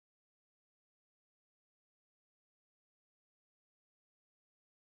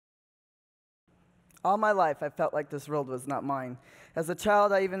All my life, I felt like this world was not mine. As a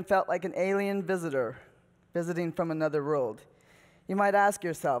child, I even felt like an alien visitor, visiting from another world. You might ask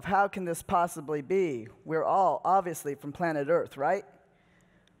yourself, how can this possibly be? We're all obviously from planet Earth, right?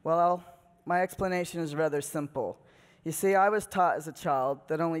 Well, my explanation is rather simple. You see, I was taught as a child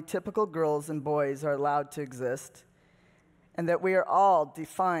that only typical girls and boys are allowed to exist, and that we are all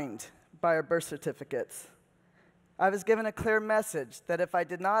defined by our birth certificates. I was given a clear message that if I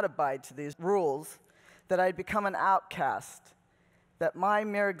did not abide to these rules, that I'd become an outcast, that my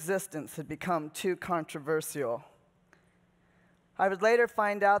mere existence had become too controversial. I would later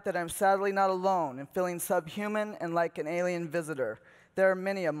find out that I'm sadly not alone in feeling subhuman and like an alien visitor. There are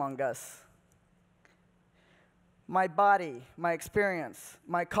many among us. My body, my experience,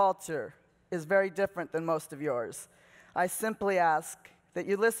 my culture is very different than most of yours. I simply ask that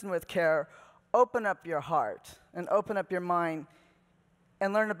you listen with care, open up your heart, and open up your mind,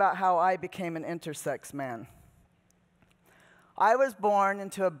 and learn about how I became an intersex man. I was born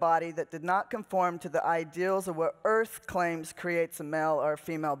into a body that did not conform to the ideals of what Earth claims creates a male or a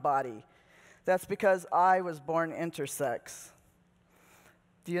female body. That's because I was born intersex.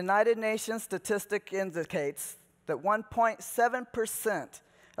 The United Nations statistic indicates that 1.7%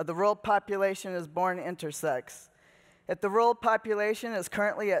 of the world population is born intersex. If the world population is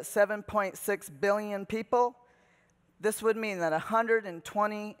currently at 7.6 billion people, this would mean that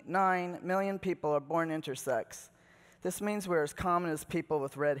 129 million people are born intersex. This means we're as common as people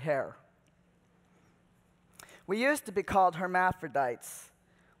with red hair. We used to be called hermaphrodites.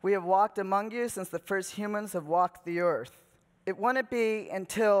 We have walked among you since the first humans have walked the earth. It wouldn't be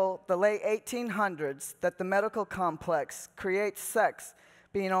until the late 1800s that the medical complex creates sex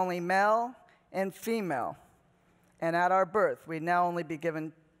being only male and female. And at our birth, we'd now only be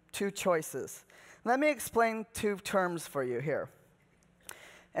given two choices. Let me explain two terms for you here.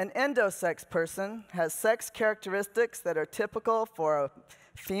 An endosex person has sex characteristics that are typical for a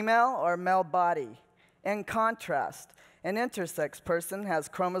female or male body. In contrast, an intersex person has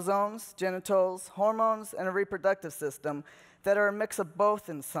chromosomes, genitals, hormones, and a reproductive system that are a mix of both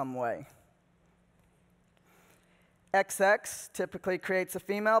in some way. XX typically creates a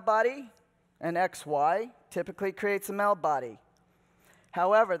female body, and XY typically creates a male body.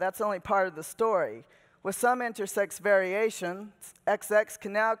 However, that's only part of the story. With some intersex variations, XX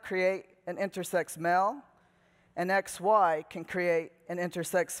can now create an intersex male, and XY can create an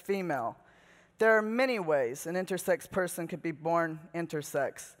intersex female. There are many ways an intersex person could be born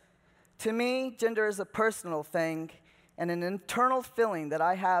intersex. To me, gender is a personal thing and an internal feeling that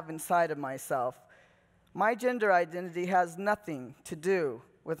I have inside of myself. My gender identity has nothing to do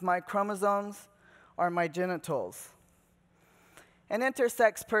with my chromosomes or my genitals. An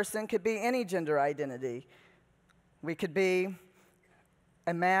intersex person could be any gender identity. We could be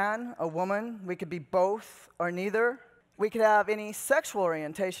a man, a woman. We could be both or neither. We could have any sexual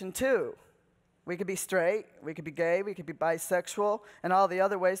orientation, too. We could be straight, we could be gay, we could be bisexual, and all the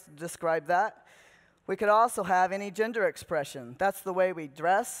other ways to describe that. We could also have any gender expression. That's the way we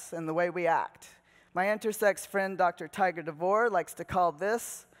dress and the way we act. My intersex friend, Dr. Tiger DeVore, likes to call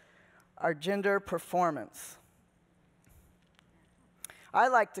this our gender performance. I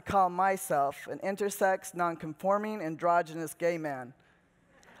like to call myself an intersex, non-conforming, androgynous gay man.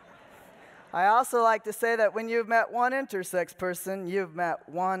 I also like to say that when you've met one intersex person, you've met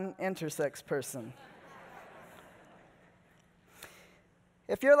one intersex person.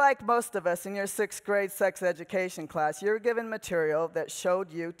 If you're like most of us in your 6th grade sex education class, you're given material that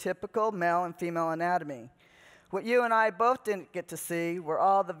showed you typical male and female anatomy. What you and I both didn't get to see were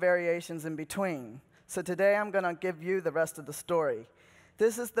all the variations in between. So today I'm going to give you the rest of the story.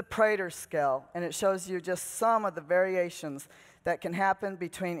 This is the Prater scale, and it shows you just some of the variations that can happen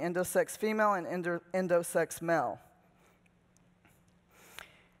between endosex female and endosex male.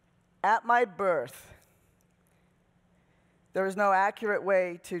 At my birth, there was no accurate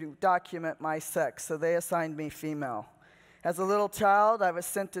way to document my sex, so they assigned me female. As a little child, I was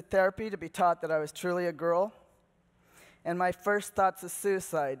sent to therapy to be taught that I was truly a girl, and my first thoughts of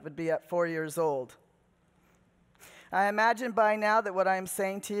suicide would be at 4 years old. I imagine by now that what I am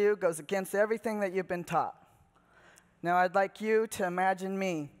saying to you goes against everything that you've been taught. Now, I'd like you to imagine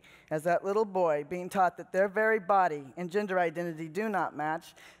me as that little boy being taught that their very body and gender identity do not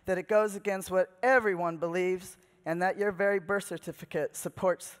match, that it goes against what everyone believes, and that your very birth certificate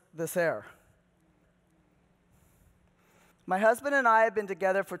supports this error. My husband and I have been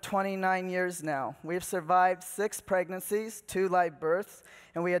together for 29 years now. We've survived 6 pregnancies, 2 live births,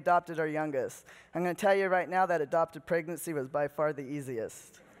 and we adopted our youngest. I'm going to tell you right now that adopted pregnancy was by far the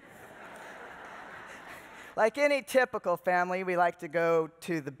easiest. Like any typical family, we like to go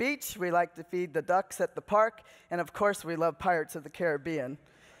to the beach, we like to feed the ducks at the park, and of course we love Pirates of the Caribbean.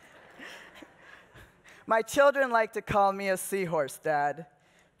 My children like to call me a seahorse dad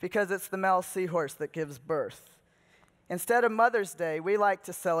because it's the male seahorse that gives birth. Instead of Mother's Day, we like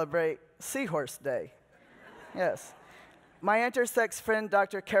to celebrate Seahorse Day. Yes. My intersex friend,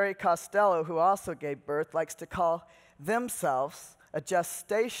 Dr. Carrie Costello, who also gave birth, likes to call themselves a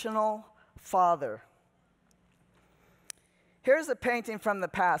gestational father. Here's a painting from the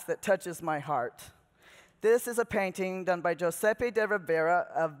past that touches my heart. This is a painting done by Giuseppe de Rivera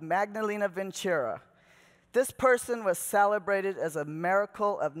of Magdalena Ventura. This person was celebrated as a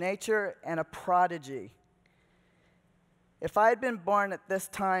miracle of nature and a prodigy. If I had been born at this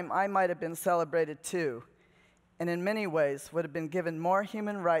time, I might have been celebrated too, and in many ways would have been given more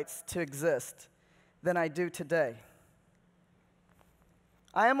human rights to exist than I do today.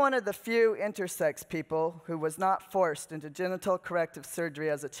 I am one of the few intersex people who was not forced into genital corrective surgery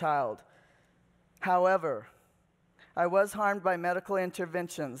as a child. However, I was harmed by medical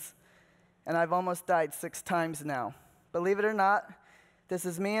interventions, and I've almost died 6 times now. Believe it or not, this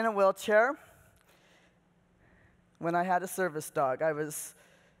is me in a wheelchair when I had a service dog. I was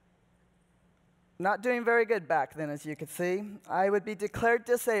not doing very good back then, as you could see. I would be declared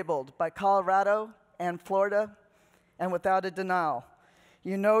disabled by Colorado and Florida, and without a denial.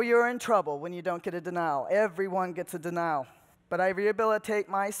 You know you're in trouble when you don't get a denial. Everyone gets a denial. But I rehabilitate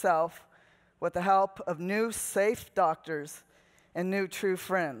myself with the help of new, safe doctors and new, true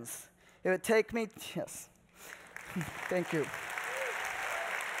friends. It would take me, yes, thank you.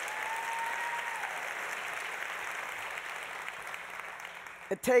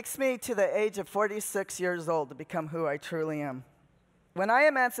 It takes me to the age of 46 years old to become who I truly am. When I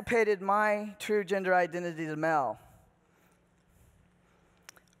emancipated my true gender identity to male,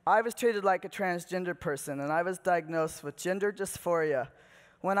 I was treated like a transgender person, and I was diagnosed with gender dysphoria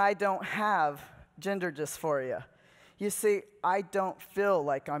when I don't have gender dysphoria. You see, I don't feel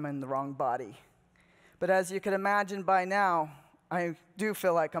like I'm in the wrong body. But as you can imagine by now, I do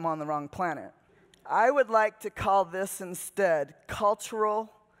feel like I'm on the wrong planet. I would like to call this instead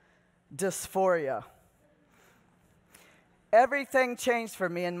cultural dysphoria. Everything changed for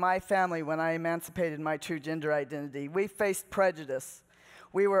me and my family when I emancipated my true gender identity. We faced prejudice.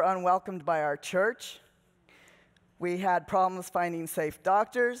 We were unwelcomed by our church. We had problems finding safe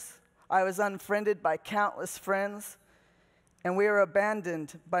doctors. I was unfriended by countless friends. And we were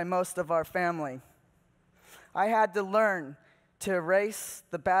abandoned by most of our family. I had to learn to erase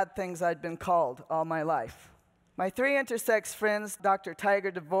the bad things I'd been called all my life. My 3 intersex friends, Dr.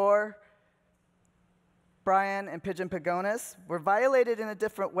 Tiger DeVore, Brian, and Pigeon Pagonis, were violated in a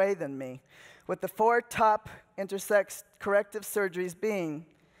different way than me, with the 4 top intersex corrective surgeries being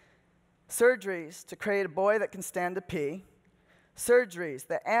surgeries to create a boy that can stand to pee, surgeries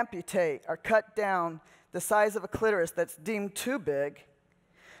that amputate or cut down the size of a clitoris that's deemed too big,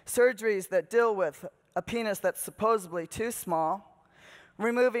 surgeries that deal with a penis that's supposedly too small,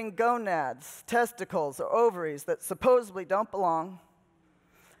 removing gonads, testicles, or ovaries that supposedly don't belong.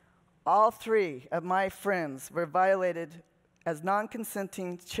 All 3 of my friends were violated as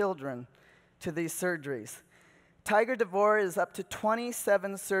non-consenting children to these surgeries. Tiger DeVore is up to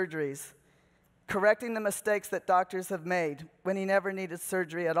 27 surgeries, correcting the mistakes that doctors have made when he never needed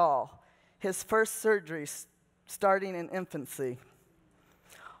surgery at all. His first surgery starting in infancy.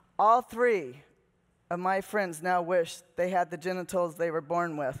 All 3 of my friends now wish they had the genitals they were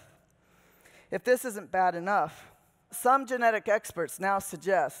born with. If this isn't bad enough, some genetic experts now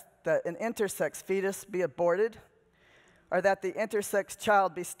suggest that an intersex fetus be aborted or that the intersex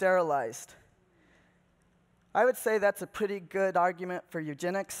child be sterilized. I would say that's a pretty good argument for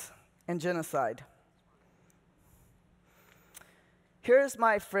eugenics and genocide. Here's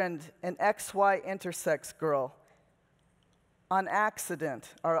my friend, an XY intersex girl, on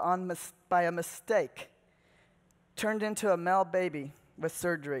accident or by a mistake, turned into a male baby with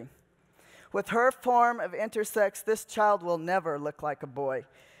surgery. With her form of intersex, this child will never look like a boy.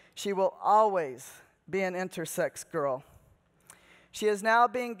 She will always be an intersex girl. She is now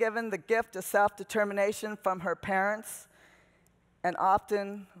being given the gift of self-determination from her parents and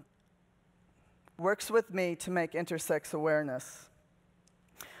often works with me to make intersex awareness.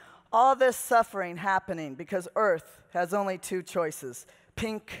 All this suffering happening because Earth has only 2 choices,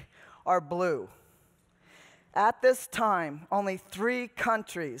 pink or blue. At this time, only 3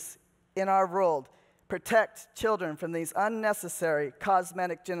 countries in our world protect children from these unnecessary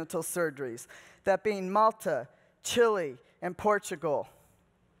cosmetic genital surgeries, that being Malta, Chile, and Portugal.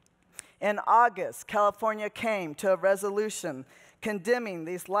 In August, California came to a resolution condemning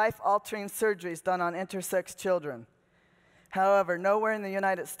these life-altering surgeries done on intersex children. However, nowhere in the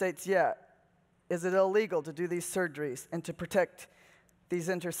United States yet is it illegal to do these surgeries and to protect these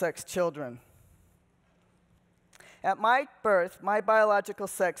intersex children. At my birth, my biological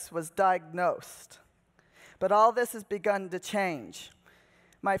sex was diagnosed, but all this has begun to change.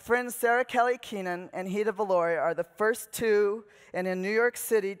 My friends Sarah Kelly Keenan and Hida Valori are the first two in New York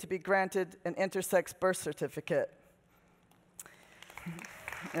City to be granted an intersex birth certificate.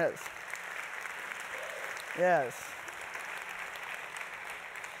 Yes. Yes.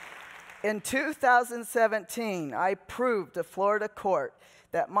 In 2017, I proved to Florida court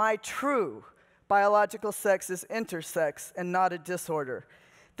that my true biological sex is intersex and not a disorder.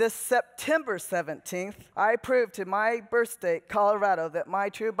 This September 17th, I proved to my birth state, Colorado, that my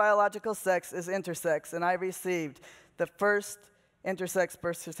true biological sex is intersex, and I received the first intersex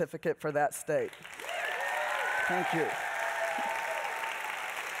birth certificate for that state. Thank you.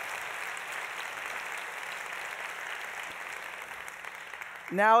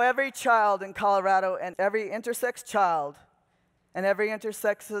 Now every child in Colorado and every intersex child and every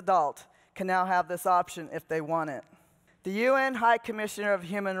intersex adult can now have this option if they want it. The UN High Commissioner of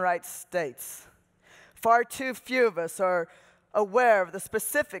Human Rights states, far too few of us are aware of the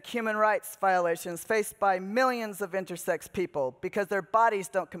specific human rights violations faced by millions of intersex people because their bodies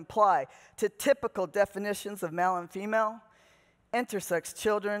don't comply to typical definitions of male and female. Intersex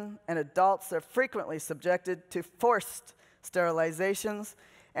children and adults are frequently subjected to forced sterilizations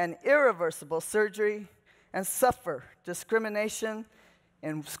and irreversible surgery and suffer discrimination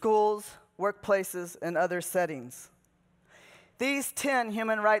in schools, workplaces, and other settings. These 10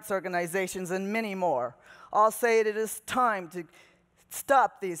 human rights organizations and many more all say that it is time to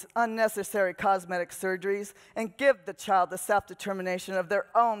stop these unnecessary cosmetic surgeries and give the child the self-determination of their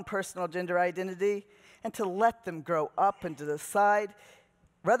own personal gender identity and to let them grow up and to decide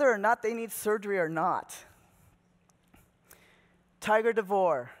whether or not they need surgery or not. Tiger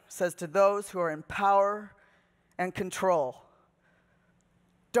DeVore says to those who are in power and control,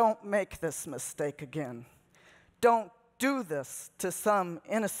 don't make this mistake again. Don't do this to some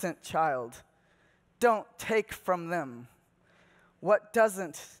innocent child. Don't take from them what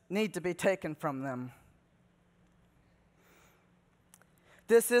doesn't need to be taken from them.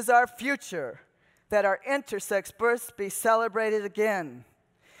 This is our future, that our intersex births be celebrated again.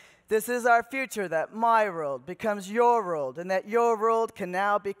 This is our future, that my world becomes your world, and that your world can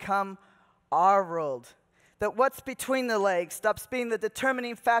now become our world. That what's between the legs stops being the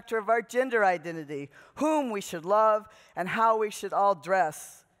determining factor of our gender identity, whom we should love, and how we should all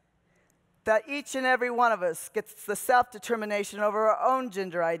dress. That each and every one of us gets the self-determination over our own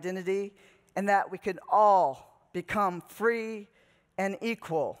gender identity, and that we can all become free and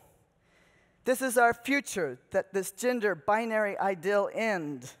equal. This is our future, that this gender binary ideal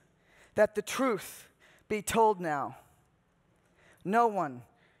end. That the truth be told now. No one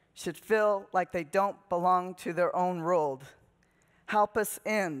should feel like they don't belong to their own world. Help us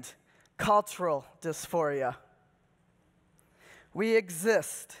end cultural dysphoria. We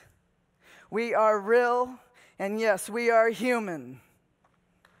exist. We are real, and yes, we are human.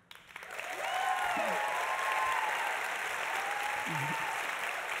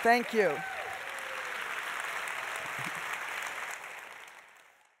 Thank you.